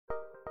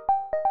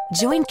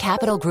Join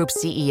Capital Group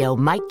CEO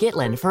Mike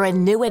Gitlin for a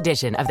new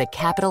edition of the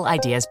Capital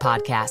Ideas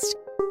Podcast.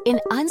 In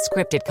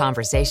unscripted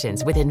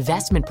conversations with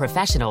investment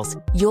professionals,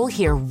 you'll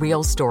hear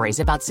real stories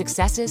about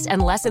successes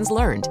and lessons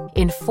learned,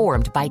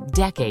 informed by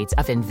decades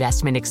of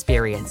investment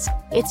experience.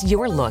 It's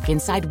your look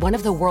inside one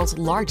of the world's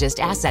largest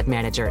asset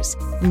managers.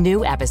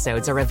 New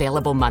episodes are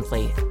available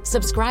monthly.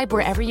 Subscribe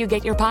wherever you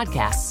get your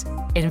podcasts.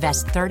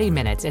 Invest 30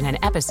 minutes in an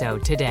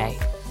episode today.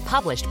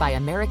 Published by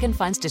American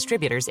Funds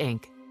Distributors,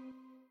 Inc.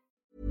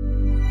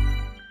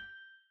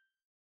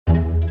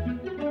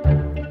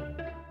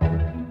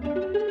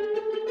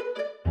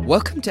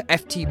 Welcome to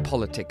FT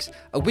Politics,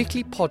 a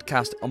weekly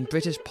podcast on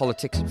British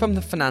politics from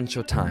the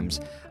Financial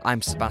Times.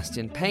 I'm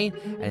Sebastian Payne,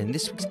 and in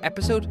this week's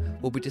episode,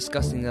 we'll be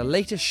discussing the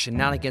latest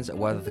shenanigans of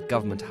whether the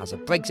government has a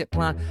Brexit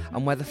plan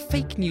and whether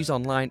fake news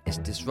online is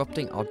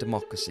disrupting our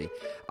democracy.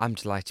 I'm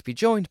delighted to be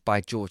joined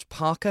by George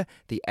Parker,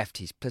 the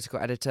FT's political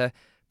editor,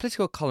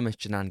 political columnist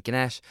Janan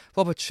Ganesh,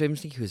 Robert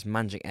Trimsley, who is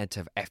managing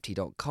editor of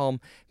FT.com,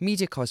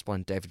 media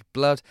correspondent David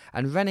Blood,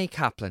 and Renee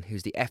Kaplan,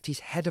 who's the FT's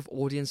head of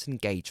audience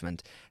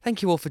engagement.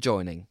 Thank you all for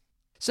joining.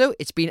 So,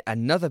 it's been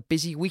another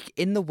busy week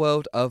in the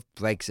world of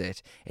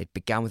Brexit. It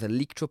began with a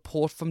leaked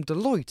report from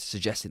Deloitte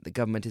suggesting the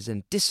government is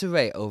in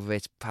disarray over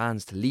its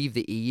plans to leave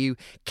the EU,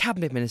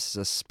 cabinet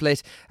ministers are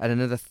split, and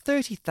another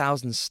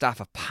 30,000 staff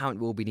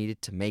apparently will be needed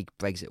to make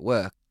Brexit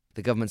work.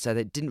 The government said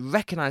it didn't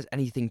recognise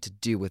anything to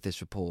do with this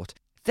report.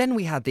 Then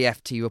we had the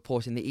FT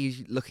reporting the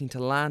EU looking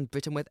to land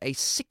Britain with a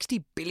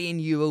 €60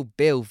 billion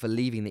bill for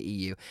leaving the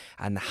EU,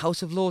 and the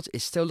House of Lords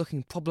is still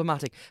looking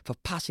problematic for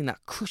passing that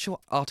crucial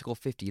Article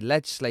 50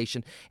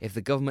 legislation if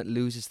the government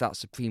loses that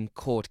Supreme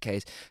Court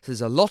case. So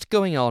there's a lot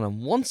going on,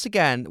 and once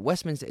again,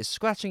 Westminster is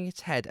scratching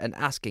its head and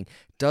asking,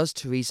 does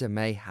Theresa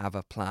May have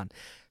a plan?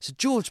 So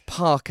George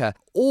Parker,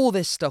 all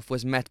this stuff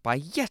was met by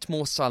yet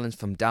more silence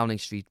from Downing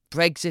Street.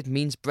 Brexit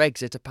means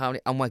Brexit,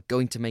 apparently, and we're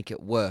going to make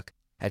it work.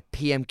 At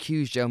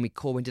PMQ's, Jeremy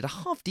Corbyn did a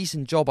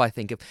half-decent job, I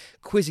think, of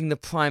quizzing the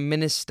Prime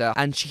Minister,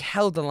 and she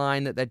held the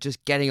line that they're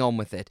just getting on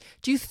with it.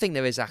 Do you think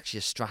there is actually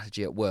a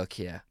strategy at work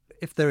here?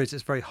 If there is,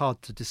 it's very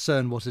hard to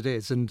discern what it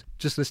is. And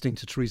just listening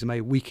to Theresa May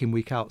week in,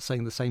 week out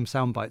saying the same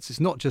sound bites, it's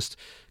not just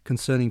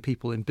concerning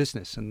people in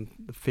business, and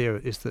the fear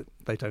is that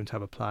they don't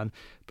have a plan,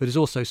 but it's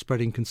also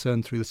spreading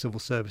concern through the civil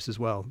service as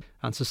well.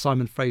 And Sir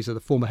Simon Fraser, the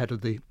former head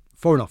of the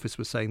Foreign Office,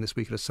 was saying this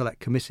week at a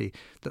select committee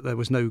that there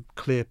was no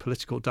clear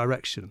political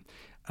direction.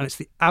 And it's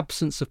the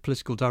absence of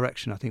political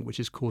direction, I think, which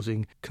is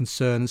causing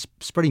concern and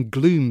spreading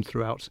gloom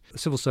throughout the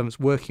civil servants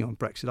working on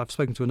Brexit. I've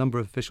spoken to a number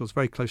of officials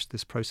very close to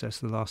this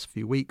process in the last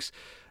few weeks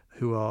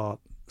who are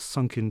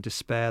sunk in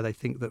despair. They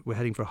think that we're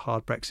heading for a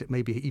hard Brexit,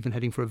 maybe even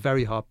heading for a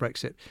very hard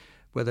Brexit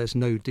where there's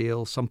no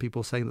deal. Some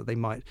people saying that they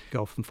might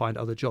go off and find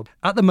other jobs.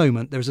 At the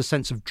moment, there is a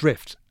sense of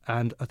drift,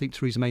 and I think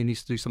Theresa May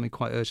needs to do something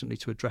quite urgently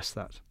to address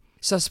that.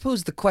 So I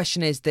suppose the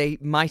question is they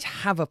might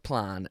have a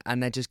plan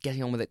and they're just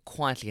getting on with it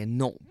quietly and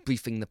not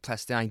briefing the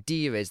press. The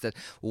idea is that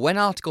when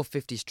Article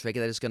 50 is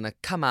triggered, they're just going to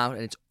come out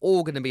and it's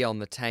all going to be on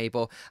the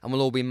table and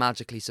we'll all be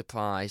magically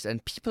surprised.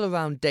 And people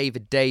around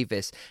David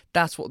Davis,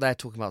 that's what they're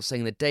talking about,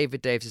 saying that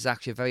David Davis is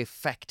actually a very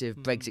effective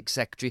Brexit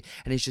secretary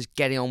and he's just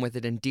getting on with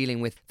it and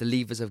dealing with the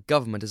levers of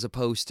government as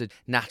opposed to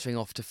nattering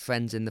off to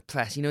friends in the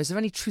press. You know, is there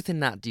any truth in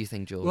that, do you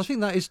think, George? Well, I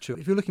think that is true.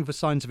 If you're looking for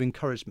signs of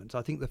encouragement,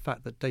 I think the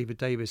fact that David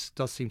Davis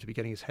does seem to be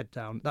getting his head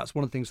down, that's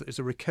one of the things that is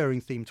a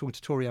recurring theme talking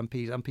to Tory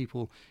MPs and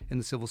people in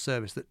the civil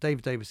service, that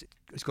David Davis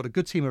has got a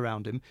good team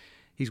around him,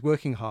 he's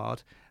working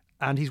hard,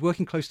 and he's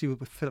working closely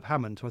with Philip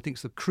Hammond, who I think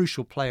is the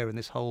crucial player in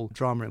this whole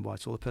drama in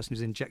Whitehall, the person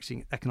who's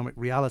injecting economic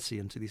reality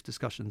into these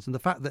discussions. And the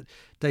fact that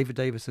David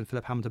Davis and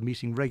Philip Hammond are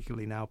meeting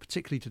regularly now,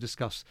 particularly to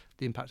discuss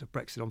the impact of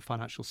Brexit on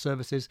financial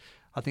services,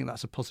 I think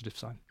that's a positive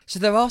sign. So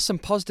there are some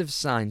positive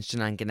signs,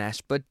 Janan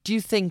Ganesh, but do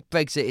you think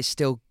Brexit is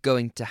still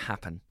going to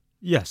happen?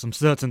 Yes, I'm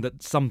certain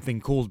that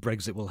something called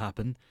Brexit will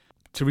happen.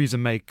 Theresa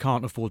May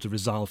can't afford to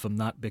resile from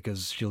that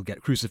because she'll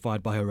get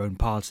crucified by her own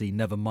party,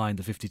 never mind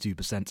the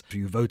 52%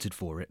 who voted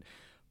for it.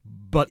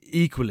 But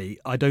equally,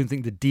 I don't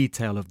think the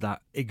detail of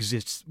that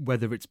exists,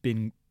 whether it's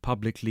been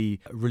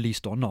publicly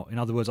released or not. In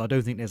other words, I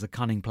don't think there's a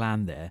cunning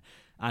plan there,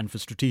 and for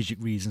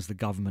strategic reasons the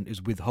government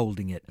is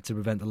withholding it to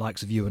prevent the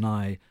likes of you and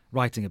I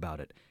writing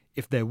about it.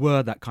 If there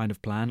were that kind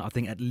of plan, I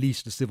think at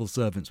least the civil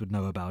servants would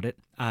know about it,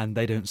 and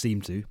they don't seem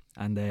to,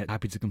 and they're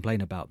happy to complain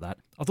about that.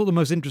 I thought the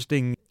most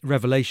interesting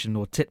revelation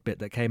or tidbit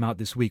that came out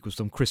this week was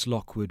from Chris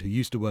Lockwood, who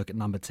used to work at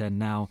Number 10,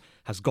 now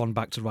has gone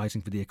back to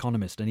writing for The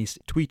Economist, and he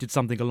tweeted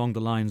something along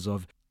the lines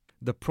of,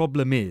 the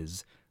problem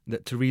is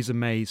that Theresa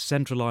May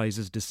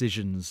centralises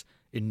decisions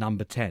in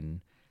Number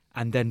 10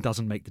 and then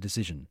doesn't make the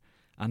decision.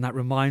 And that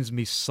reminds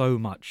me so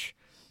much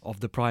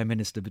of the Prime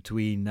Minister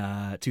between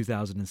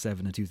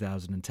 2007 and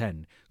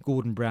 2010.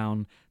 Gordon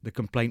Brown, the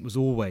complaint was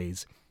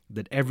always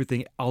that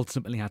everything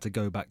ultimately had to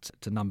go back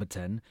to Number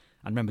 10. And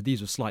remember,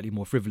 these were slightly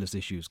more frivolous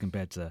issues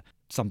compared to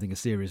something as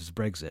serious as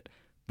Brexit.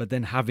 But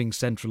then having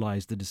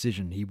centralised the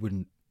decision, he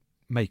wouldn't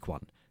make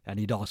one. And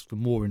he'd ask for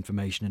more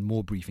information and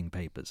more briefing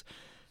papers.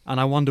 And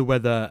I wonder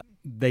whether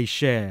they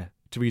share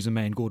Theresa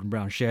May and Gordon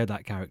Brown share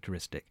that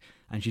characteristic,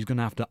 and she's going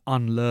to have to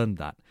unlearn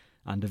that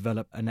and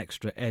develop an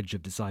extra edge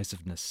of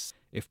decisiveness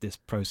if this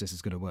process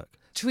is going to work.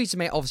 Theresa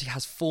May obviously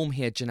has form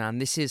here, Janan.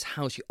 This is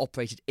how she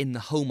operated in the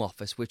Home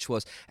Office, which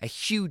was a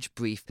huge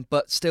brief,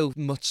 but still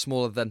much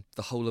smaller than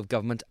the whole of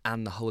government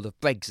and the whole of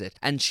Brexit.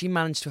 And she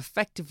managed to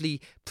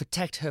effectively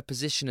protect her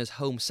position as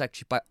Home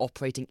Secretary by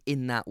operating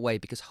in that way,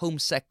 because Home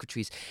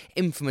Secretaries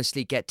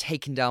infamously get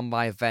taken down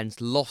by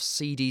events,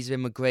 lost CDs of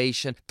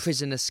immigration,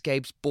 prison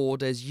escapes,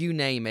 borders, you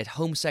name it.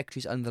 Home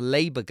Secretaries under the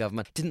Labour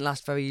government didn't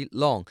last very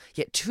long.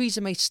 Yet Theresa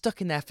May stuck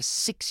in there for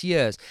 6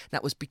 years.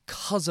 That was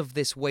because of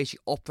this way she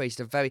operated,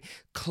 a very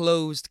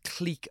closed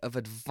clique of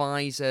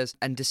advisors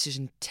and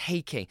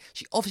decision-taking.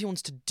 She obviously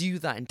wants to do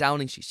that in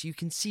Downing Street, so you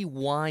can see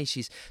why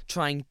she's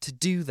trying to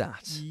do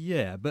that.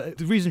 Yeah, but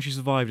the reason she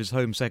survived as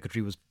Home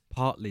Secretary was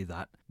partly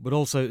that, but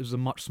also it was a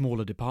much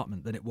smaller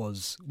department than it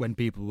was when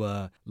people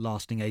were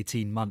lasting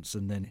 18 months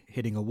and then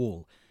hitting a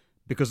wall.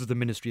 Because of the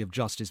Ministry of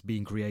Justice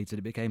being created,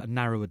 it became a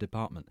narrower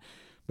department.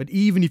 But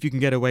even if you can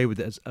get away with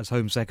it as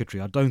Home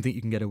Secretary, I don't think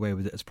you can get away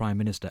with it as Prime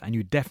Minister, and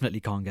you definitely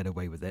can't get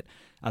away with it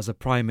as a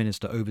Prime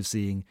Minister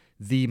overseeing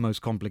the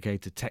most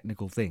complicated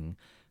technical thing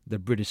the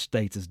British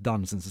state has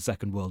done since the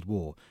Second World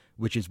War,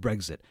 which is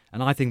Brexit.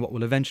 And I think what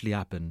will eventually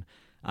happen,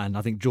 and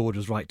I think George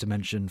was right to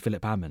mention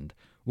Philip Hammond,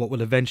 what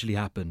will eventually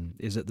happen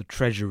is that the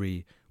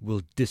Treasury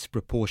will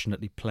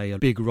disproportionately play a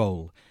big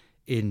role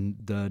in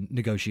the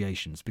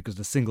negotiations, because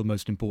the single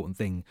most important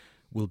thing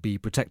will be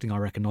protecting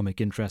our economic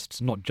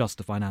interests, not just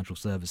the financial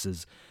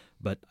services,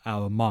 but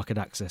our market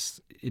access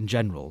in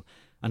general.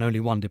 And only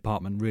one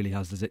department really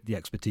has the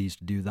expertise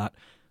to do that.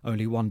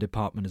 Only one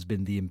department has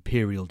been the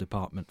Imperial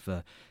Department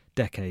for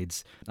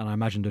decades, and I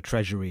imagine the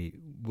Treasury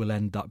will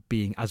end up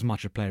being as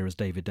much a player as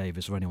David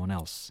Davis or anyone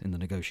else in the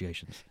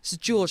negotiations. So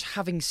George,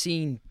 having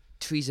seen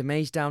Theresa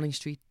May's Downing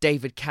Street,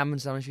 David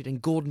Cameron's Downing Street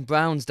and Gordon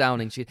Brown's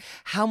Downing Street,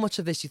 how much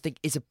of this do you think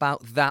is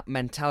about that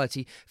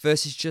mentality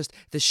versus just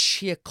the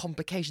sheer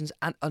complications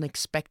and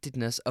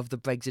unexpectedness of the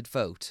Brexit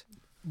vote?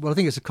 Well, I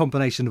think it's a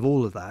combination of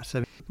all of that. I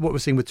mean, what we're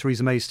seeing with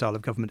Theresa May's style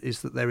of government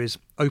is that there is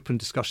open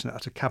discussion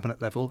at a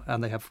cabinet level,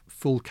 and they have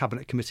full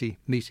cabinet committee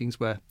meetings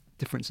where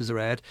differences are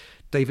aired.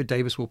 David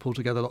Davis will pull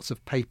together lots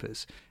of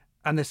papers,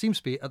 and there seems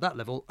to be, at that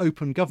level,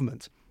 open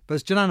government. But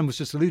as Janan was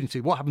just alluding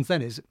to, what happens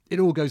then is it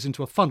all goes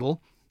into a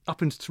funnel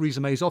up into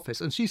Theresa May's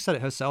office, and she said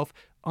it herself,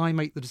 I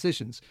make the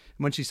decisions.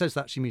 And when she says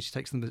that, she means she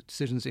takes the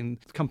decisions in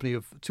the company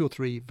of 2 or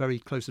 3 very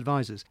close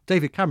advisors.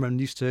 David Cameron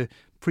used to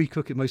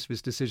pre-cook most of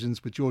his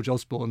decisions with George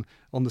Osborne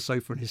on the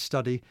sofa in his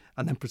study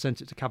and then present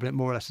it to Cabinet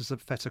more or less as a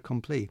fait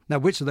accompli. Now,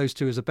 which of those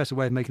two is a better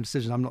way of making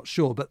decisions, I'm not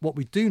sure, but what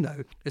we do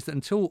know is that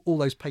until all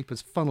those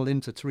papers funnel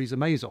into Theresa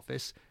May's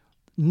office,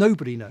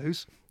 nobody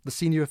knows, the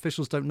senior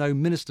officials don't know,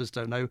 ministers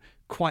don't know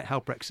quite how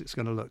Brexit's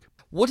going to look.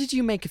 What did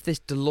you make of this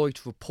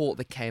Deloitte report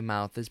that came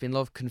out? There's been a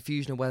lot of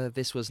confusion of whether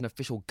this was an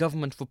official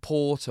government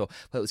report or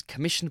whether it was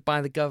commissioned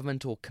by the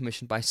government or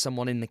commissioned by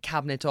someone in the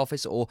Cabinet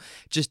Office or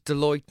just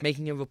Deloitte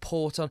making a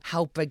report on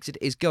how Brexit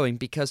is going.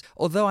 Because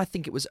although I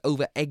think it was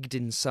over-egged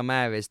in some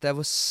areas, there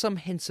were some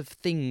hints of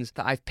things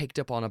that I've picked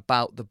up on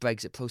about the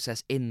Brexit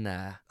process in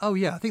there. Oh,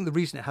 yeah. I think the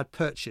reason it had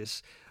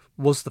purchase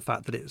was the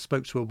fact that it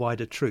spoke to a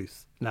wider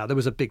truth. Now, there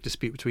was a big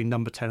dispute between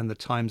Number 10 and The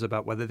Times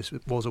about whether this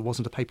was or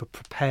wasn't a paper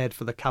prepared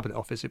for the Cabinet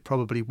Office. It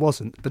probably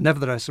wasn't. But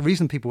nevertheless, the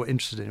reason people were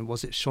interested in it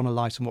was it shone a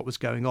light on what was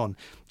going on.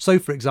 So,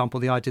 for example,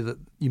 the idea that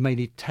you may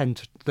need 10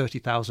 to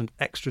 30,000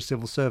 extra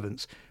civil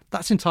servants,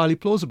 that's entirely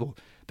plausible.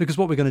 Because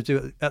what we're going to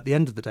do at the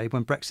end of the day,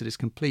 when Brexit is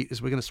complete,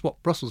 is we're going to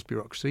swap Brussels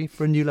bureaucracy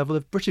for a new level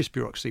of British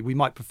bureaucracy. We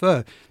might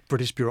prefer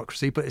British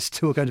bureaucracy, but it's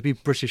still going to be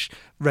British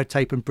red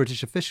tape and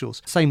British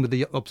officials. Same with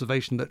the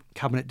observation that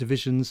cabinet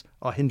divisions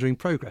are hindering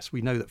progress.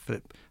 We know that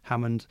Philip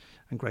Hammond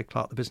and Greg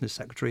Clark, the business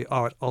secretary,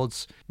 are at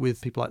odds with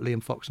people like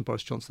Liam Fox and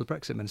Boris Johnson, the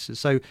Brexit ministers.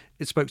 So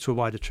it spoke to a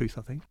wider truth,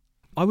 I think.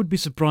 I would be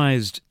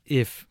surprised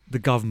if the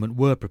government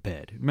were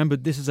prepared. Remember,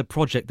 this is a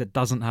project that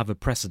doesn't have a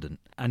precedent.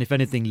 And if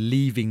anything,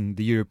 leaving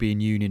the European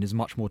Union is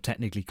much more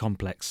technically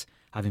complex,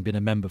 having been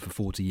a member for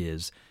 40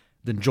 years,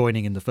 than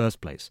joining in the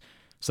first place.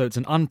 So it's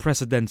an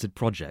unprecedented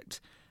project.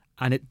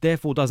 And it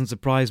therefore doesn't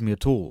surprise me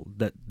at all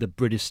that the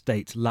British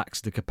state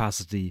lacks the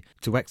capacity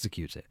to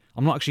execute it.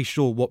 I'm not actually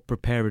sure what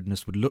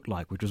preparedness would look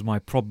like, which was my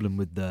problem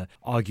with the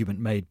argument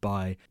made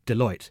by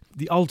Deloitte.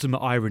 The ultimate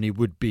irony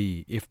would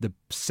be if the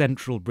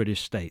central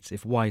British state,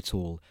 if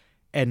Whitehall,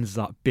 ends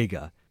up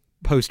bigger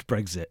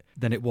post-Brexit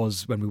than it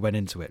was when we went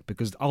into it,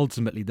 because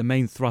ultimately the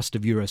main thrust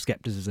of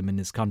Euroscepticism in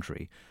this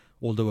country,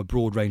 although a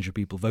broad range of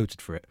people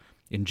voted for it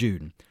in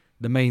June,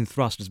 the main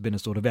thrust has been a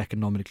sort of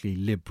economically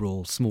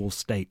liberal, small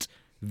state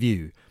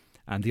view,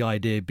 and the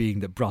idea being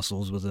that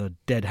Brussels was a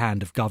dead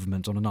hand of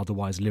government on an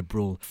otherwise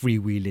liberal,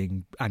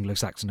 freewheeling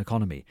Anglo-Saxon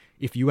economy.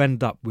 If you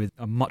end up with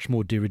a much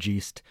more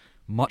dirigiste,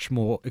 much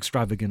more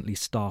extravagantly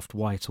staffed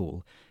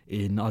Whitehall,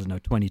 in,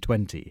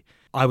 2020.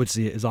 I would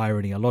see it as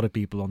irony. A lot of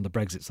people on the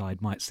Brexit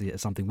side might see it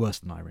as something worse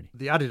than irony.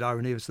 The added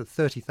irony is the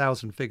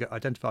 30,000 figure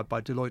identified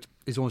by Deloitte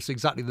is almost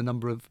exactly the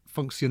number of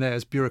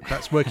fonctionnaires,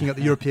 bureaucrats working at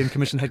the European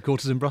Commission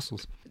headquarters in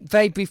Brussels.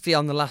 Very briefly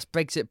on the last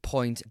Brexit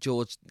point,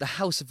 George, the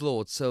House of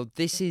Lords. So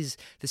this is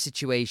the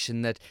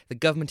situation that the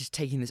government is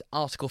taking this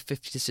Article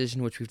 50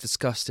 decision, which we've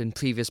discussed in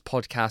previous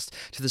podcasts,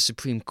 to the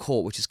Supreme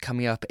Court, which is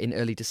coming up in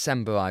early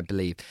December, I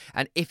believe.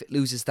 And if it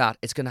loses that,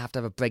 it's going to have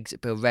a Brexit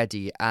bill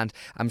ready. And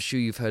I'm sure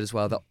you've heard as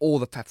well that all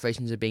the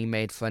preparations are being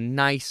made for a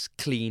nice,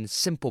 clean,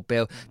 simple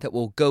bill that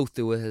will go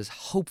through as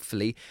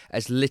hopefully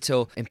as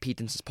little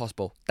impedance as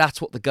possible. That's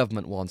what the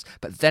government wants.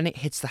 But then it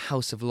hits the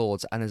House of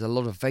Lords, and there's a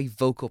lot of very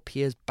vocal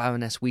peers,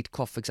 Baroness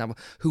Wheatcroft, for example,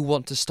 who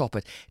want to stop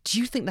it. Do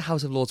you think the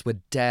House of Lords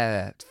would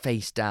dare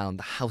face down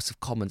the House of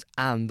Commons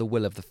and the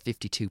will of the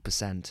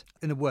 52%?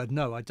 In a word,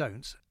 no, I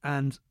don't.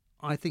 And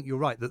I think you're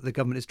right that the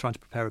government is trying to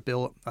prepare a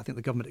bill. I think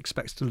the government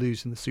expects to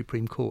lose in the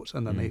Supreme Court,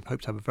 and then they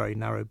hope to have a very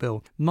narrow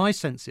bill. My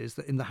sense is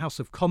that in the House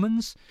of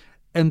Commons,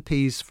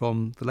 MPs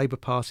from the Labour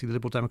Party, the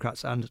Liberal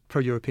Democrats and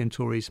pro-European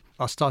Tories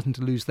are starting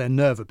to lose their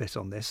nerve a bit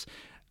on this,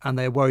 and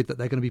they're worried that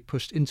they're going to be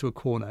pushed into a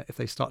corner if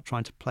they start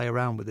trying to play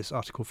around with this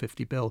Article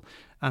 50 bill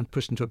and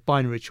pushed into a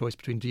binary choice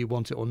between do you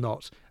want it or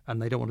not,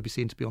 and they don't want to be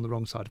seen to be on the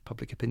wrong side of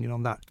public opinion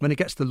on that. When it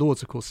gets to the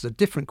Lords, of course, it's a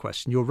different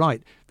question. You're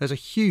right. There's a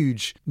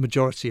huge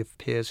majority of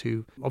peers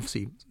who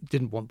obviously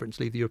didn't want Britain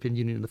to leave the European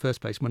Union in the first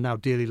place and would now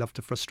dearly love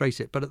to frustrate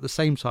it. But at the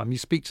same time, you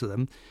speak to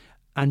them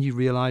and you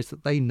realise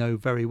that they know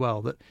very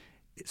well that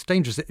it's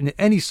dangerous in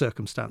any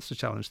circumstance to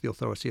challenge the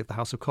authority of the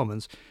House of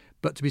Commons,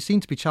 but to be seen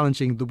to be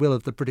challenging the will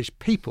of the British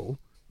people,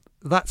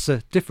 that's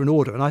a different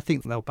order, and I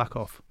think they'll back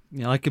off.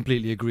 Yeah, I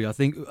completely agree. I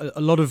think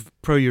a lot of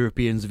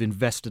pro-Europeans have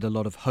invested a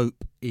lot of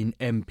hope in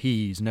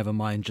MPs, never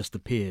mind just the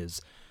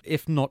peers.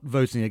 If not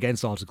voting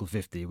against Article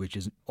 50, which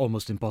is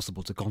almost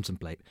impossible to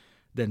contemplate,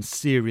 then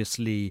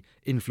seriously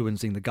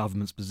influencing the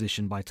government's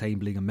position by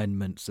tabling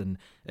amendments and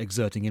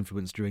exerting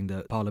influence during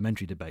the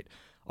parliamentary debate.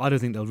 I don't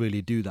think they'll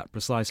really do that,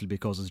 precisely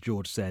because, as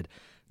George said,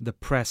 the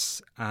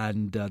press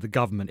and the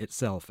government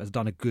itself has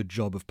done a good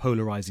job of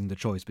polarising the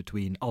choice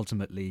between,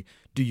 ultimately,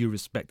 do you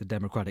respect the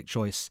democratic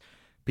choice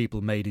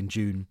people made in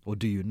June or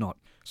do you not?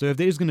 So if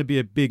there is going to be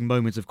a big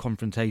moment of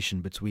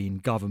confrontation between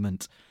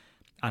government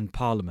and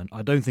Parliament,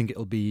 I don't think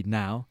it'll be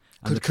now.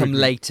 Could come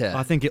later.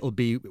 I think it'll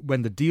be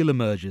when the deal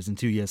emerges in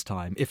 2 years'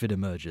 time, if it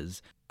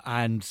emerges,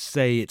 and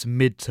say it's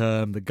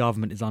mid-term, the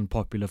government is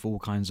unpopular for all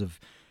kinds of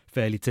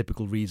fairly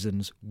typical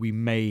reasons, we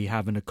may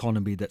have an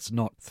economy that's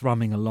not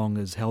thrumming along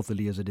as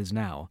healthily as it is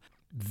now.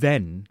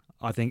 Then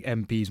I think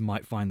MPs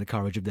might find the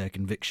courage of their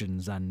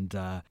convictions and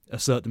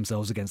assert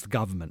themselves against the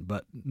government,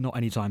 but not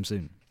anytime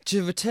soon.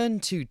 To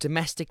return to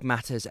domestic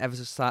matters ever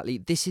so slightly,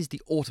 this is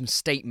the autumn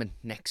statement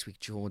next week,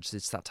 George.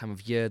 It's that time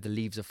of year, the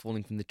leaves are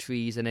falling from the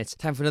trees, and it's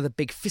time for another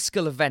big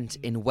fiscal event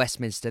in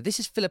Westminster. This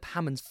is Philip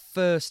Hammond's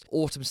first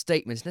autumn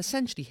statement, and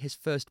essentially his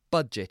first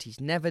budget. He's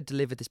never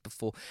delivered this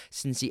before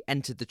since he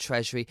entered the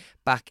Treasury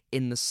back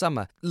in the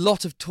summer. A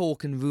lot of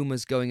talk and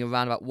rumours going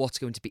around about what's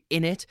going to be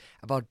in it,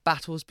 about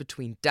battles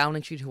between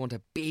Downing Street, who want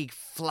a big,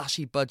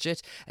 flashy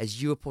budget,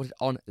 as you reported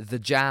on The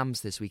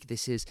Jams this week.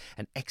 This is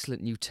an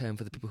excellent new term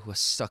for the people who are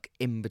stuck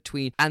in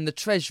between. And the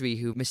Treasury,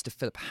 who Mr.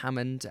 Philip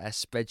Hammond,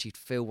 Spreadsheet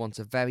Phil, wants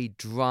a very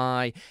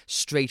dry,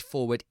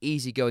 straightforward,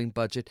 easygoing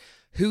budget.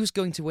 Who's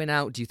going to win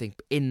out, do you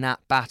think, in that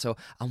battle,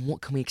 and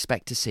what can we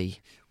expect to see?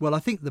 Well, I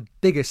think the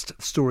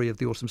biggest story of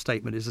the autumn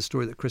statement is a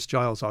story that Chris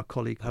Giles, our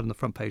colleague, had on the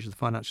front page of the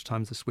Financial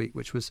Times this week,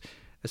 which was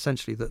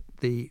essentially that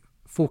the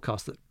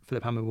forecast that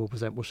Philip Hammond will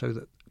present will show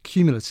that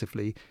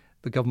cumulatively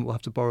the government will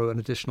have to borrow an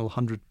additional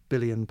 £100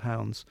 billion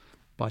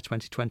by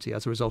 2020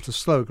 as a result of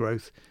slower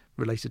growth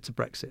related to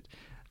Brexit.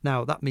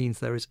 Now, that means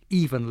there is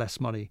even less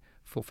money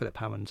for Philip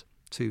Hammond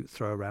to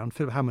throw around.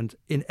 Philip Hammond,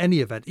 in any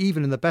event,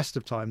 even in the best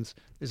of times,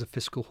 is a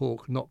fiscal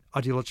hawk, not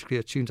ideologically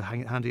attuned to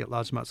handing out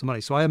large amounts of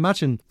money. So I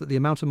imagine that the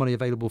amount of money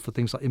available for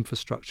things like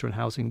infrastructure and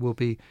housing will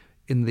be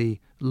in the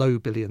low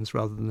billions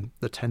rather than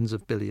the tens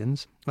of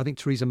billions. I think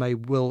Theresa May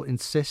will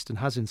insist and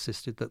has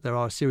insisted that there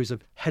are a series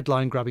of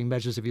headline-grabbing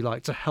measures, if you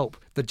like, to help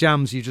the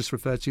jams you just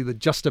referred to, the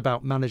just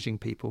about managing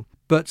people.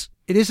 But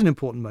it is an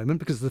important moment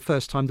because it's the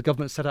first time the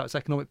government set out its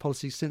economic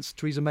policy since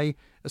Theresa May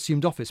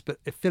assumed office. But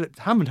if Philip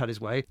Hammond had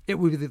his way, it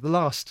would be the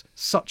last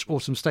such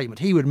autumn statement.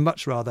 He would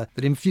much rather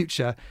that in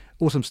future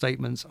autumn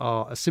statements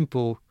are a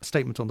simple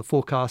statement on the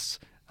forecasts,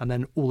 and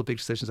then all the big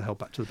decisions are held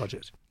back to the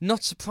budget.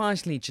 Not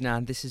surprisingly,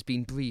 Janan, this has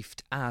been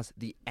briefed as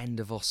the end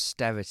of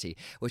austerity,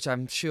 which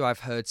I'm sure I've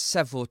heard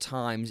several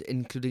times,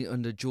 including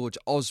under George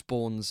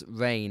Osborne's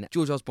reign.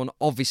 George Osborne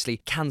obviously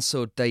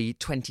cancelled the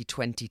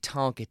 2020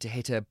 target to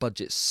hit a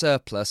budget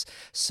surplus,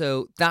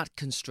 so that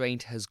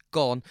constraint has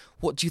gone.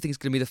 What do you think is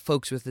going to be the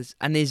focus with this?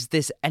 And is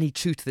this any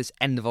truth to this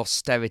end of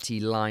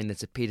austerity line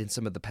that's appeared in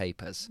some of the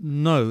papers?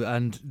 No,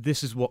 and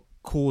this is what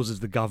causes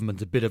the government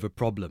a bit of a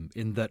problem,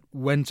 in that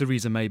when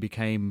Theresa May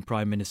became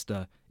Prime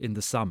Minister in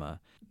the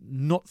summer,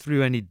 not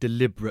through any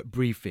deliberate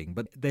briefing,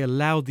 but they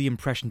allowed the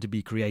impression to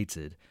be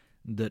created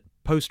that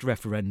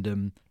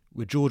post-referendum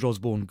with George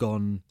Osborne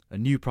gone, a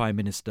new Prime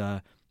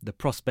Minister, the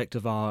prospect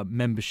of our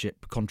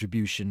membership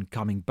contribution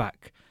coming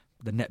back,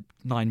 the net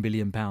 £9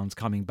 billion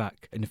coming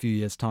back in a few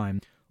years'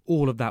 time,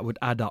 all of that would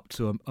add up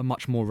to a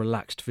much more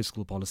relaxed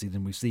fiscal policy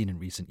than we've seen in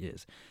recent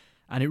years.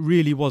 And it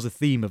really was a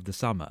theme of the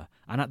summer.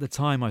 And at the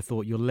time, I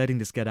thought, you're letting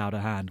this get out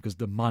of hand because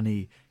the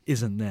money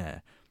isn't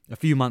there. A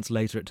few months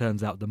later, it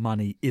turns out the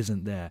money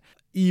isn't there.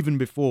 Even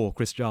before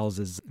Chris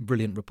Giles's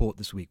brilliant report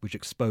this week, which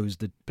exposed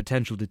the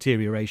potential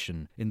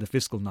deterioration in the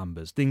fiscal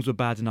numbers, things were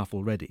bad enough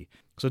already.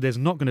 So there's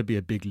not going to be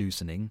a big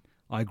loosening.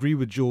 I agree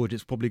with George,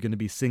 it's probably going to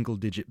be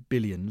single-digit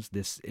billions,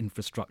 this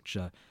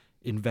infrastructure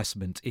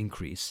investment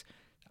increase.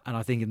 And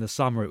I think in the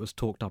summer it was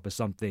talked up as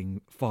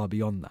something far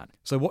beyond that.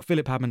 So what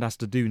Philip Hammond has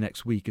to do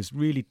next week is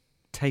really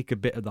take a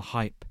bit of the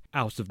hype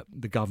out of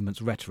the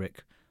government's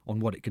rhetoric on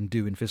what it can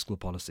do in fiscal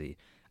policy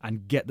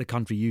and get the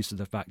country used to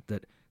the fact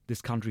that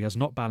this country has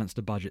not balanced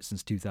a budget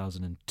since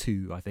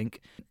 2002, I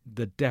think.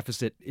 The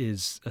deficit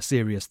is a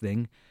serious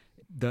thing.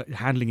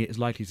 Handling it is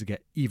likely to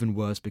get even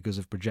worse because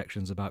of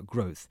projections about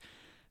growth.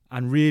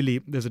 And really,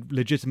 there's a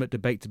legitimate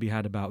debate to be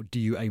had about, do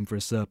you aim for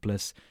a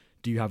surplus?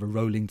 Do you have a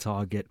rolling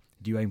target?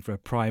 Do you aim for a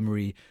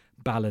primary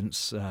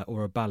balance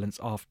or a balance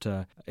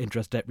after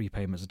interest debt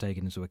repayments are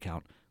taken into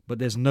account? But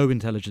there's no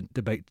intelligent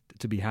debate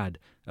to be had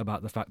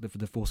about the fact that for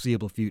the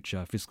foreseeable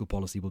future, fiscal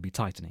policy will be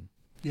tightening.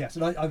 Yes,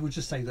 and I would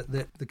just say that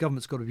the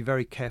government's got to be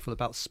very careful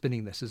about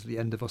spinning this as the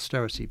end of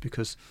austerity,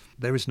 because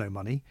there is no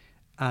money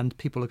and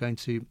people are going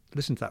to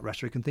listen to that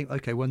rhetoric and think,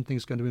 OK, one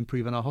thing's going to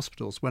improve in our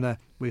hospitals, when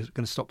we're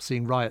going to stop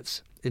seeing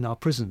riots in our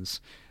prisons.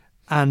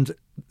 And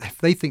if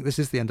they think this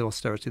is the end of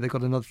austerity, they've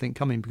got another thing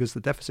coming, because the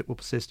deficit will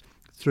persist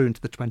through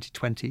into the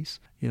 2020s.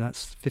 You know,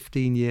 that's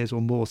 15 years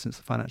or more since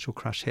the financial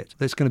crash hit.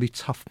 There's going to be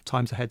tough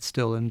times ahead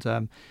still, and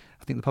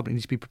I think the public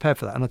needs to be prepared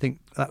for that. And I think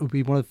that would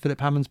be one of Philip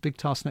Hammond's big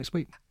tasks next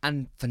week.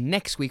 And for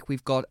next week,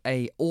 we've got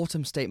a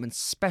Autumn Statement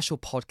special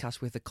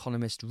podcast with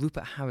economist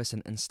Rupert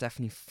Harrison and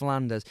Stephanie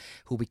Flanders,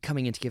 who will be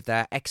coming in to give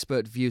their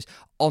expert views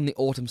on the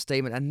Autumn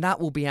Statement. And that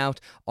will be out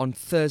on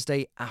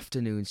Thursday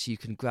afternoon, so you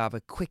can grab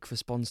a quick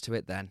response to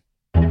it then.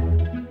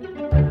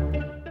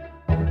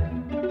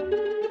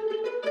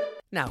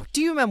 Now,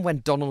 do you remember when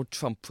Donald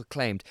Trump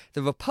proclaimed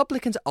the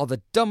Republicans are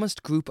the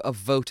dumbest group of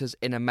voters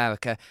in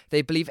America?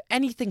 They believe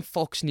anything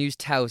Fox News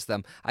tells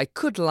them. I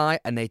could lie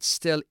and they'd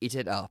still eat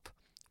it up.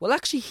 Well,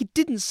 actually, he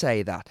didn't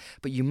say that,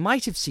 but you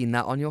might have seen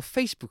that on your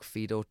Facebook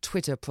feed or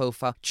Twitter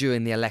profile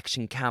during the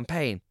election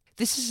campaign.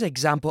 This is an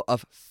example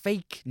of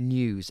fake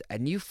news, a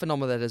new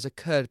phenomenon that has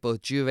occurred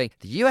both during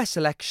the US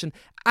election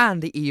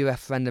and the EU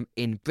referendum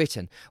in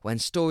Britain, when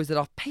stories that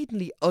are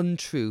patently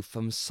untrue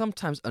from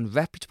sometimes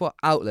unreputable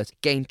outlets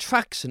gain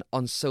traction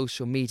on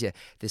social media.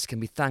 This can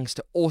be thanks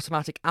to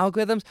automatic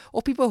algorithms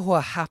or people who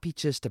are happy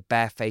just to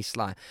barefaced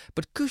lie.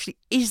 But crucially,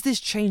 is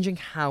this changing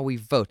how we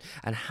vote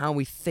and how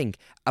we think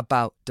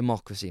about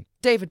democracy?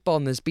 David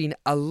Bond, there's been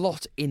a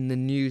lot in the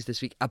news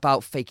this week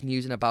about fake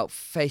news and about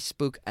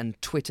Facebook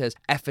and Twitter's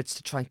efforts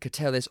to try and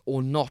curtail this,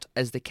 or not,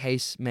 as the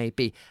case may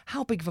be.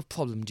 How big of a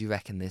problem do you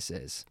reckon this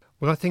is?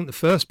 Well, I think the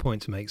first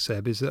point to make,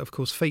 Seb, is that, of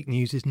course, fake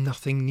news is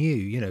nothing new.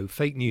 You know,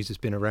 fake news has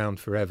been around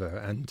forever.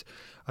 And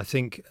I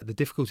think the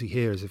difficulty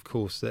here is, of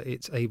course, that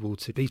it's able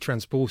to be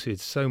transported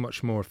so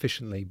much more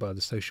efficiently by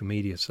the social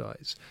media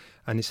sites,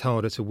 and it's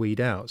harder to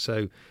weed out.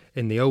 So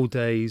in the old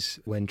days,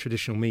 when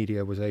traditional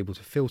media was able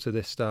to filter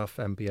this stuff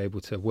and be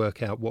able to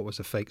work out what was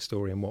a fake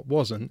story and what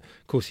wasn't,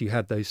 of course, you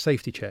had those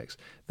safety checks.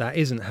 That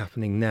isn't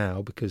happening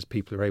now because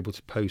people are able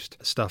to post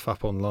stuff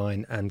up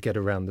online and get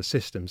around the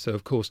system. So,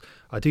 of course,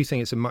 I do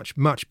think it's a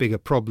much bigger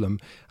problem.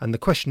 And the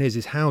question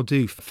is how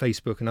do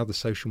Facebook and other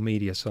social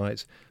media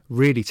sites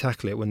really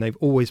tackle it when they've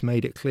always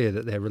made it clear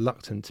that they're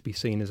reluctant to be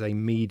seen as a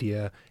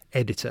media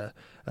editor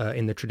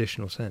in the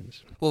traditional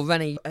sense? Well,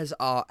 Rennie, as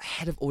our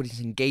head of audience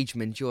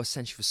engagement, you're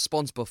essentially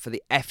responsible for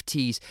the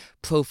FT's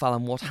profile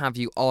and what have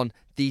you on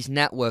these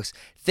networks.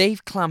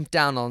 They've clamped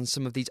down on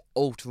some of these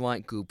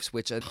alt-right groups,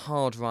 which are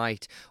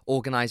hard-right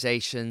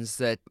organisations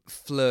that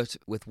flirt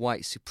with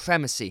white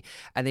supremacy,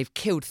 and they've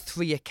killed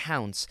 3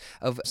 accounts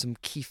of some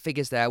key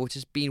figures there, which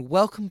has been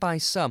welcomed by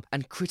some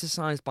and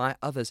criticised by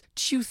others.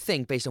 Do you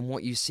think, based on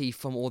what you see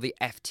from all the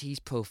FT's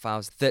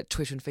profiles, that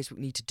Twitter and Facebook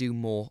need to do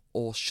more,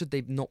 or should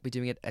they not be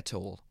doing it at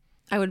all?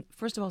 I would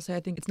first of all say I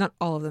think it's not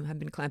all of them have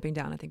been clamping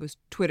down. I think it was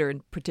Twitter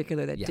in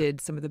particular that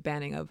did some of the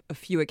banning of a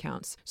few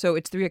accounts. So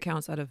it's 3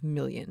 accounts out of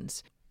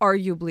millions.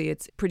 Arguably,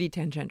 it's pretty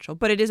tangential,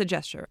 but it is a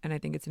gesture, and I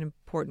think it's an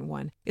important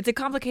one. It's a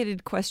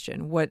complicated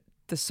question, what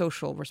the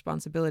social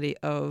responsibility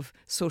of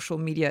social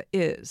media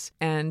is.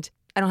 And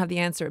I don't have the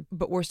answer,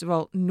 but worst of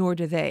all, nor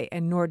do they,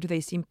 and nor do they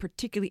seem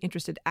particularly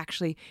interested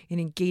actually in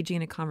engaging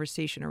in a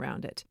conversation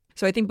around it.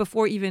 So I think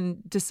before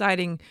even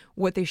deciding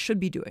what they should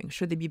be doing,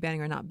 should they be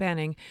banning or not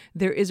banning,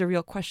 there is a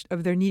real question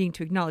of their needing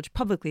to acknowledge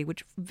publicly,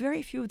 which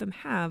very few of them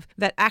have,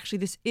 that actually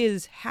this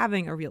is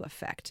having a real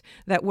effect,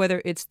 that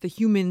whether it's the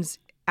humans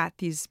at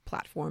these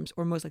platforms,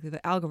 or most likely the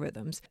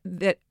algorithms,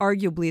 that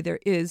arguably there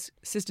is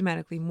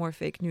systematically more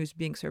fake news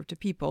being served to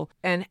people,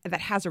 and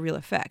that has a real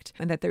effect,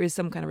 and that there is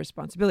some kind of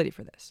responsibility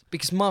for this.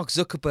 Because Mark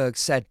Zuckerberg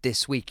said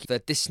this week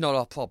that this is not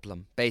our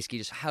problem. Basically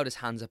just held his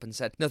hands up and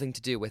said, nothing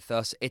to do with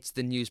us, it's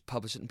the news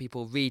published and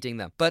people reading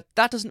them. But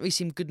that doesn't really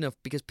seem good enough,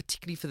 because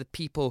particularly for the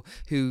people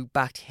who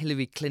backed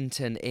Hillary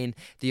Clinton in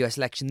the US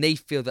election, they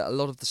feel that a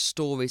lot of the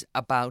stories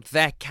about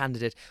their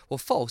candidate were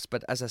false.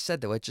 But as I said,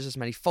 there were just as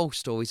many false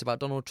stories about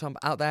Donald Trump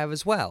out there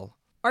as well.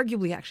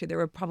 Arguably, actually, there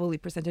were probably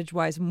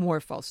percentage-wise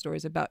more false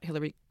stories about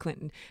Hillary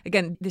Clinton.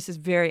 Again, this is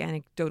very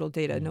anecdotal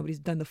data. Nobody's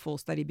done the full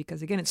study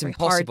because, again, it's very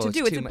hard to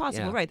do. It's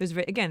impossible, right? There's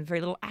very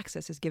little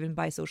access is given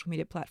by social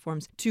media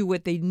platforms to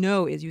what they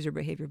know is user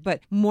behavior.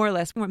 But more or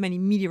less, what many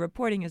media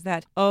reporting is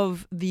that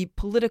of the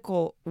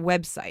political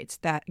websites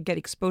that get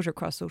exposure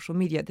across social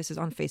media, this is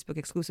on Facebook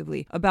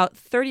exclusively, about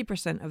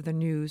 30% of the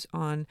news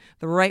on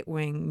the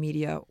right-wing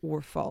media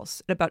were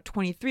false. About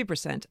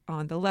 23%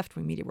 on the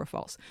left-wing media were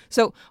false.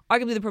 So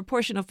arguably the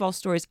proportion of false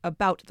stories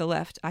about the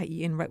left,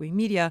 i.e. in right-wing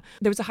media,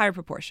 there was a higher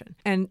proportion.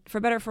 And for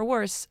better or for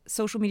worse,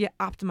 social media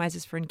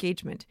optimizes for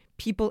engagement.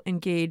 People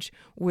engage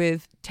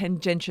with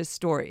tendentious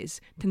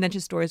stories.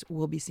 Tendentious stories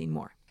will be seen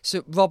more.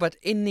 So, Robert,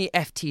 in the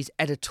FT's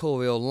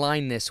editorial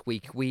line this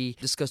week, we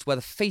discussed whether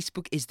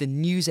Facebook is the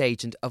news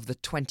agent of the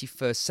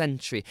 21st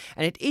century.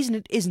 And it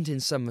isn't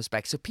in some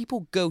respects. So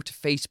people go to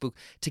Facebook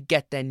to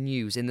get their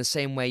news in the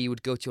same way you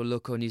would go to your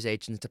local news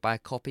agent to buy a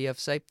copy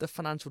of, say, the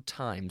Financial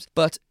Times.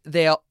 But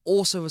they are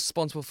also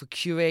responsible for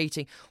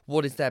curating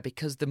what is there,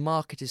 because the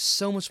market is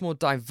so much more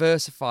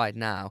diversified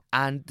now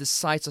and the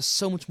sites are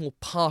so much more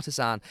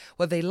partisan.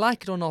 Whether they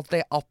like it or not,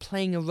 they are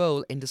playing a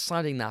role in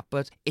deciding that.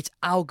 But it's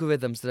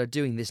algorithms that are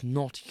doing this,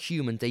 not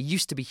humans. They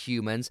used to be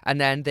humans,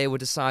 and then they were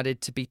decided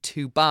to be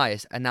too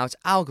biased, and now it's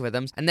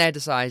algorithms, and they're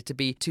decided to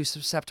be too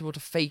susceptible to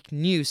fake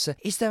news. So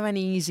is there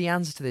any easy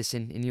answer to this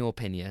in your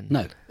opinion?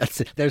 No.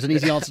 There's an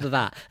easy answer to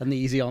that, and the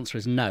easy answer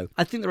is no.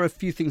 I think there are a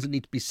few things that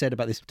need to be said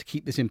about this to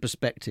keep this in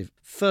perspective.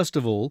 First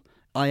of all,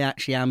 I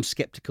actually am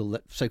sceptical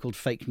that so-called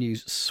fake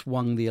news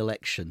swung the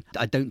election.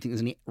 I don't think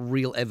there's any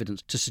real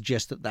evidence to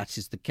suggest that that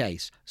is the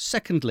case.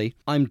 Secondly,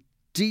 I'm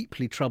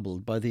deeply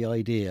troubled by the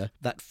idea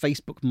that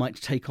Facebook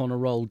might take on a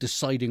role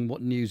deciding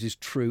what news is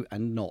true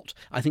and not.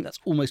 I think that's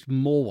almost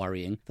more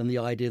worrying than the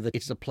idea that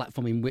it's a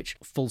platform in which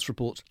false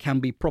reports can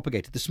be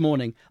propagated. This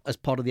morning, as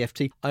part of the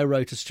FT, I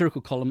wrote a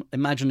satirical column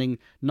imagining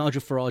Nigel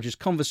Farage's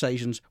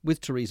conversations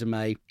with Theresa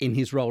May in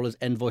his role as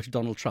envoy to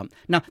Donald Trump.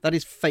 Now, that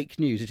is fake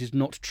news. It is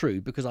not true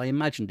because I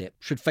imagined it.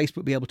 Should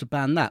Facebook be able to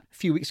ban that? A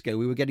few weeks ago,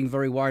 we were getting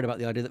very worried about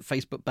the idea that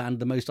Facebook banned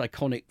the most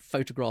iconic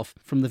photograph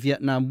from the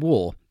Vietnam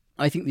War.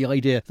 I think the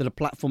idea that a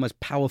platform as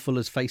powerful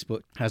as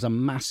Facebook has a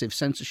massive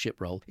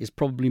censorship role is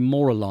probably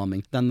more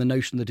alarming than the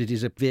notion that it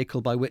is a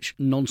vehicle by which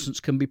nonsense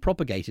can be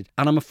propagated.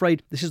 And I'm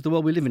afraid this is the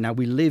world we live in now.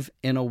 We live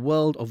in a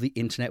world of the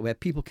internet where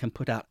people can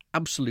put out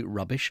absolute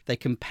rubbish. They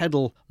can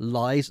peddle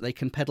lies. They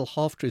can peddle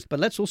half-truths. But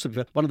let's also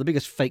be one of the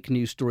biggest fake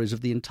news stories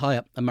of the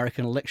entire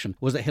American election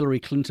was that Hillary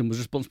Clinton was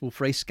responsible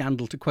for a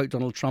scandal, to quote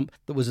Donald Trump,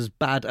 that was as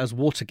bad as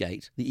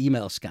Watergate, the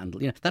email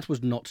scandal. That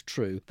was not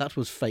true. That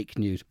was fake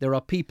news. There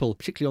are people,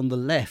 particularly on the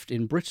left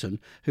in Britain,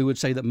 who would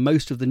say that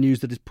most of the news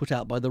that is put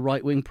out by the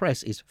right-wing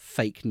press is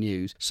fake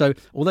news. So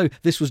although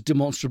this was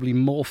demonstrably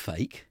more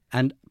fake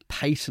and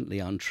patently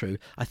untrue,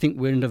 I think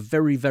we're in a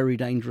very, very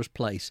dangerous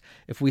place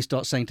if we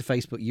start saying to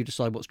Facebook, you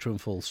decide what's true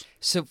and false.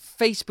 So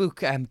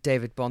Facebook,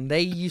 David Bond, they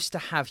used to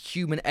have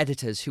human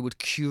editors who would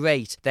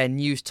curate their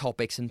news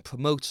topics and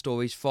promote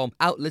stories from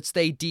outlets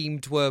they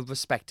deemed were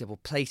respectable,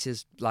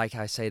 places like,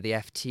 I say, the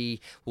FT,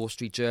 Wall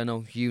Street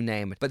Journal, you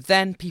name it. But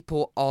then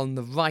people on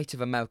the right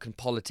of American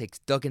politics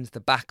dug into the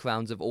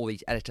backgrounds of all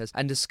these editors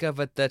and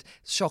discovered that,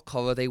 shock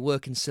horror, they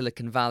work in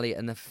Silicon Valley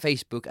and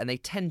Facebook, and they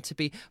tend to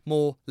be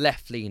more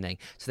left-leaning.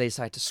 So they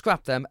decide to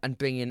scrap them and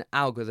bring in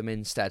algorithm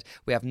instead.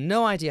 We have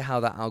no idea how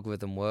that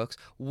algorithm works,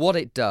 what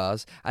it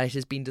does, and it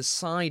has been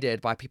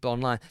decided by people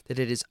online that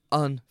it is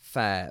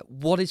unfair.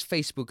 What is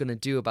Facebook going to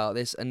do about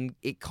this? And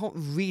it can't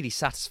really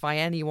satisfy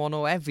anyone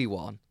or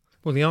everyone.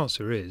 Well, the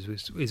answer is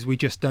we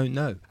just don't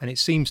know. And it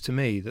seems to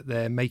me that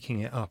they're making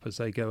it up as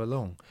they go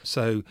along.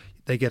 So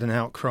they get an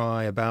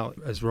outcry about,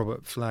 as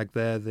Robert flagged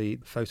there, the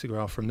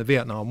photograph from the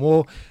Vietnam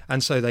War,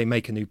 and so they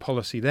make a new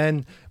policy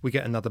then. We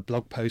get another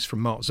blog post from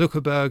Mark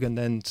Zuckerberg, and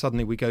then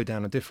suddenly we go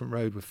down a different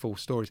road with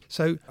false stories.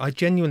 So I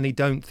genuinely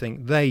don't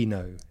think they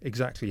know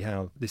exactly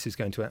how this is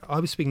going to end.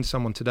 I was speaking to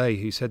someone today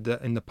who said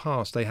that in the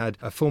past they had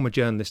a former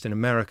journalist in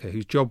America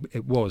whose job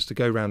it was to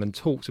go around and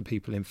talk to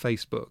people in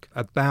Facebook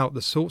about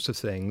the sorts of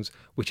things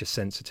which are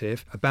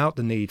sensitive, about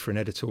the need for an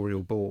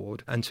editorial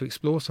board, and to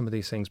explore some of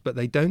these things, but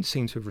they don't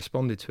seem to have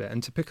responded to it.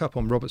 And to pick up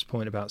on Robert's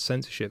point about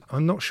censorship,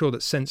 I'm not sure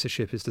that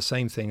censorship is the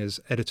same thing as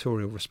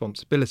editorial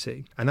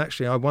responsibility. And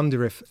actually, I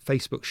wonder if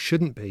Facebook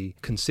shouldn't be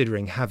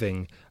considering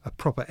having a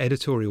proper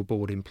editorial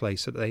board in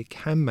place so that they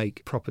can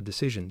make proper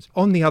decisions.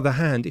 On the other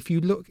hand, if you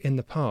look in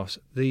the past,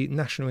 the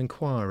National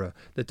Enquirer,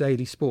 the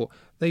Daily Sport,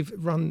 They've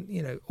run,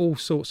 all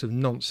sorts of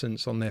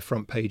nonsense on their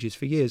front pages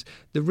for years.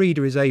 The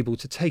reader is able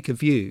to take a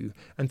view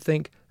and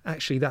think,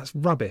 actually, that's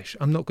rubbish.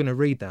 I'm not going to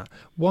read that.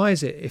 Why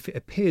is it if it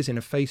appears in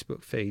a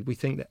Facebook feed, we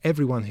think that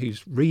everyone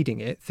who's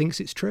reading it thinks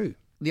it's true?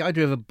 The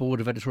idea of a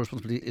board of editorial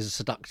responsibility is a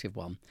seductive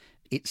one.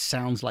 It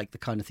sounds like the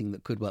kind of thing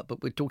that could work,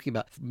 but we're talking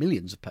about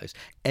millions of posts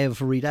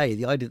every day.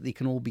 The idea that they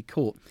can all be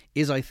caught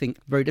is, I think,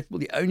 very difficult.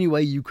 The only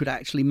way you could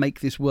actually make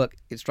this work,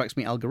 it strikes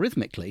me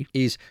algorithmically,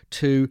 is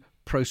to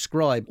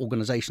proscribe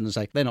organisations and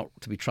say they're not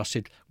to be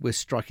trusted, we're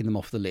striking them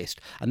off the list.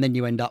 And then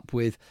you end up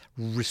with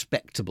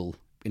respectable,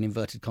 in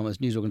inverted commas,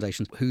 news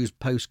organisations whose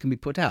posts can be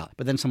put out.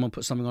 But then someone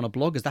puts something on a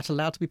blog. Is that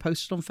allowed to be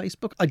posted on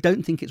Facebook? I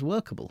don't think it's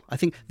workable. I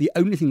think the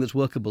only thing that's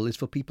workable is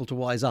for people to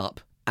wise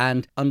up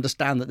and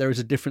understand that there is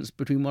a difference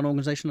between one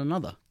organisation and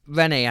another.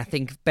 Renee, I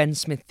think Ben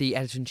Smith, the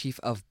editor-in-chief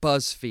of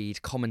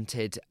BuzzFeed,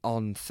 commented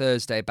on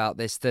Thursday about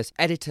this, that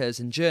editors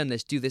and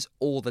journalists do this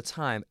all the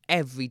time,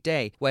 every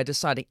day. We're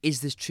deciding,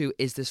 is this true,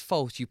 is this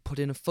false? You put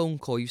in a phone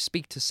call, you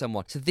speak to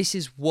someone. So this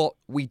is what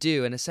we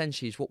do, and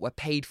essentially is what we're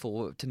paid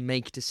for, to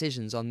make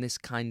decisions on this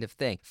kind of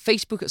thing.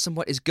 Facebook at some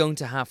point is going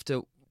to have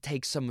to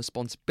take some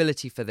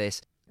responsibility for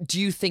this. Do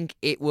you think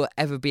it will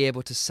ever be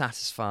able to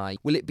satisfy?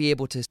 Will it be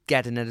able to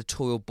get an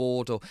editorial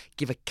board or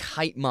give a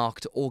kite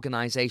mark to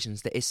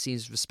organisations that is seen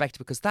as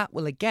respectable? Because that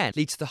will, again,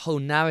 lead to the whole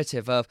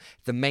narrative of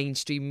the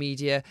mainstream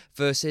media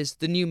versus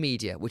the new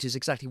media, which is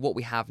exactly what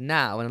we have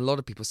now, and a lot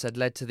of people said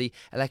led to the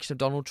election of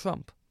Donald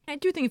Trump. I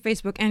do think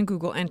Facebook and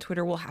Google and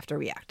Twitter will have to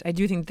react. I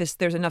do think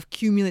there's enough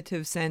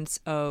cumulative sense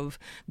of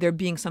there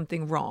being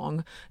something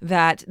wrong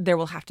that there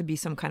will have to be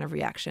some kind of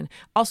reaction.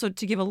 Also,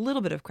 to give a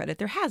little bit of credit,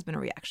 there has been a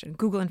reaction.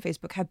 Google and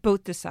Facebook have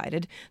both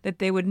decided that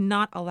they would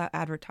not allow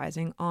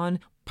advertising on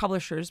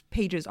publishers'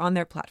 pages on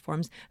their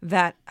platforms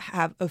that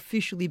have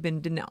officially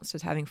been denounced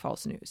as having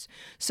false news.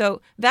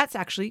 So that's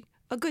actually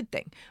a good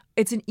thing.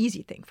 It's an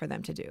easy thing for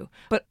them to do.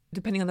 But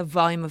depending on the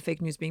volume of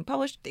fake news being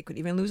published, they could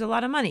even lose a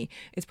lot of money.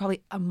 It's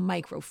probably a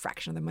micro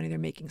fraction of the money they're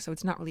making, so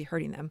it's not really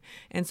hurting them.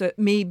 And so it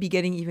may be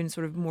getting even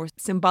sort of more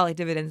symbolic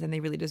dividends than they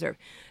really deserve.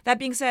 That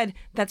being said,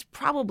 that's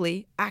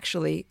probably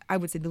actually, I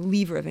would say, the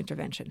lever of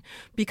intervention.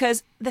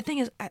 Because the thing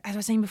is, as I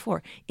was saying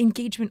before,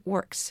 engagement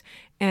works.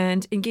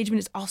 And engagement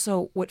is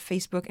also what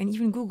Facebook and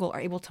even Google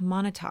are able to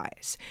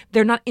monetize.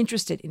 They're not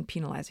interested in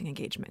penalizing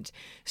engagement.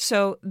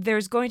 So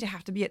there's going to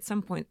have to be at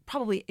some point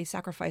probably a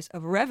sacrifice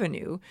of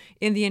revenue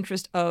in the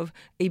interest of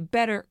a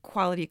better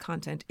quality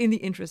content, in the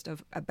interest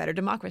of a better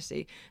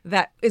democracy.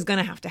 That is going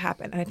to have to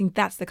happen. And I think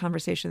that's the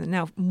conversation that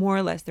now, more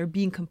or less, they're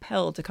being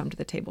compelled to come to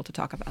the table to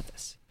talk about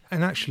this.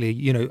 And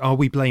actually, are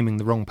we blaming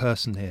the wrong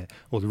person here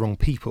or the wrong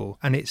people?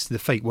 And it's the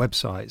fake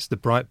websites, the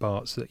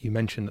Breitbarts that you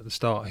mentioned at the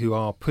start, who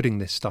are putting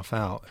this stuff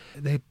out.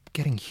 They're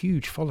getting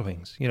huge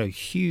followings,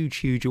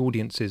 huge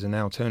audiences are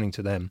now turning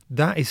to them.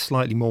 That is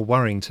slightly more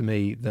worrying to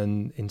me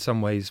than, in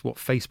some ways, what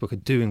Facebook are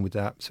doing with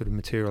that sort of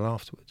material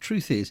afterwards.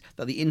 Truth is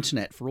that the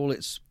internet, for all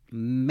its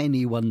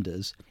many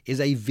wonders,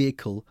 is a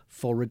vehicle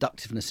for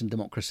reductiveness in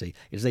democracy.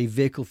 It is a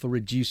vehicle for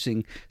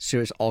reducing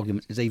serious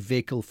arguments. It is a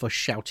vehicle for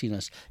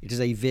shoutiness. It is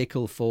a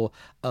vehicle for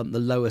the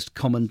lowest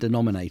common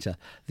denominator.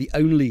 The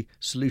only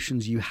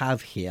solutions you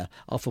have here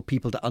are for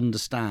people to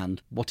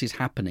understand what is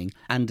happening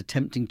and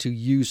attempting to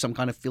use some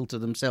kind of filter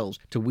themselves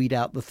to weed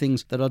out the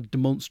things that are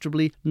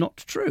demonstrably not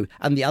true.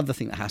 And the other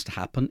thing that has to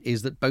happen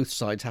is that both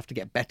sides have to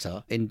get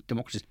better in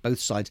democracy. Both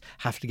sides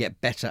have to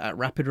get better at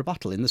rapid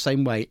rebuttal in the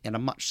same way, in a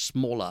much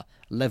smaller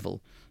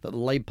level, that the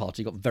Labour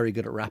Party got very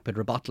good at rapid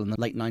rebuttal in the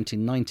late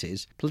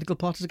 1990s. Political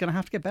parties are going to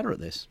have to get better at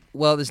this.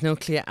 Well, there's no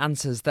clear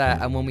answers there,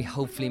 and when we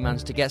hopefully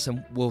manage to get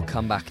some, we'll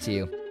come back to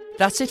you.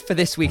 That's it for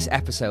this week's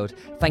episode.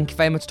 Thank you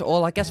very much to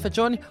all our guests for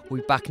joining.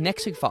 We'll be back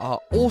next week for our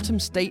Autumn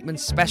Statement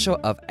special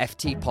of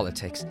FT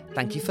Politics.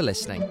 Thank you for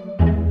listening.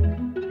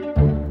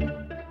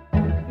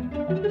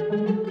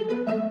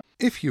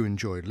 If you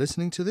enjoyed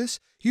listening to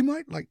this, you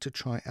might like to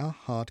try our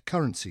Hard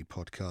Currency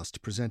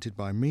podcast presented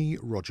by me,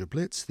 Roger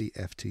Blitz, the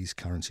FT's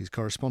currencies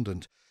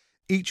correspondent.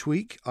 Each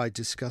week, I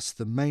discuss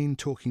the main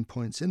talking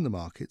points in the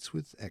markets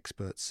with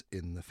experts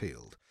in the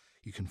field.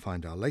 You can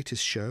find our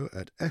latest show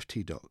at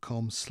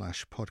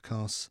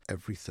ft.com/podcasts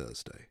every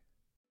Thursday.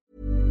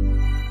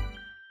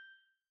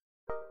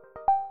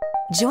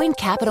 Join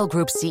Capital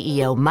Group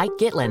CEO Mike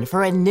Gitlin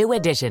for a new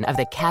edition of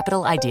the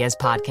Capital Ideas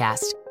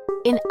Podcast.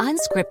 In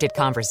unscripted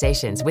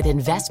conversations with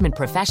investment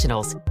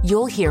professionals,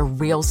 you'll hear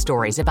real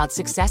stories about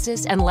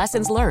successes and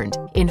lessons learned,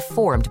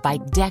 informed by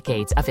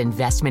decades of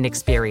investment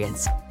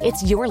experience.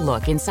 It's your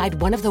look inside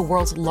one of the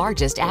world's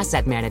largest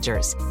asset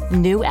managers.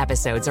 New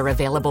episodes are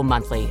available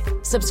monthly.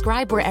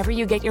 Subscribe wherever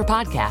you get your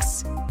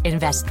podcasts.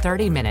 Invest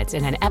 30 minutes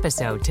in an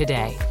episode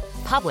today.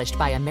 Published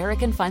by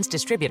American Funds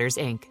Distributors,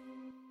 Inc.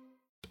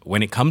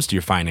 When it comes to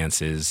your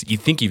finances, you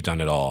think you've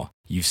done it all.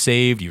 You've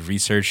saved, you've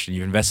researched, and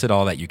you've invested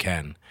all that you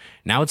can.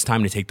 Now it's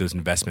time to take those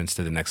investments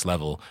to the next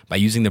level by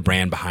using the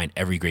brand behind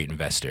every great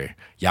investor,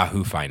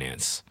 Yahoo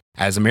Finance.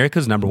 As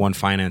America's #1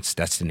 finance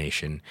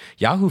destination,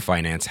 Yahoo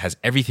Finance has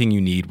everything you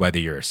need, whether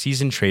you're a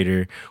seasoned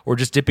trader or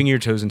just dipping your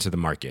toes into the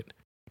market.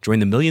 Join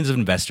the millions of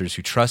investors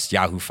who trust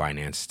Yahoo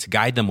Finance to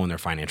guide them on their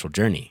financial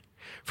journey.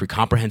 For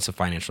comprehensive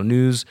financial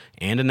news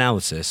and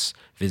analysis,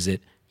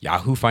 visit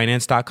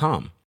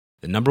yahoofinance.com,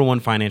 the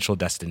 #1 financial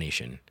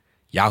destination,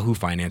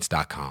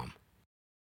 yahoofinance.com.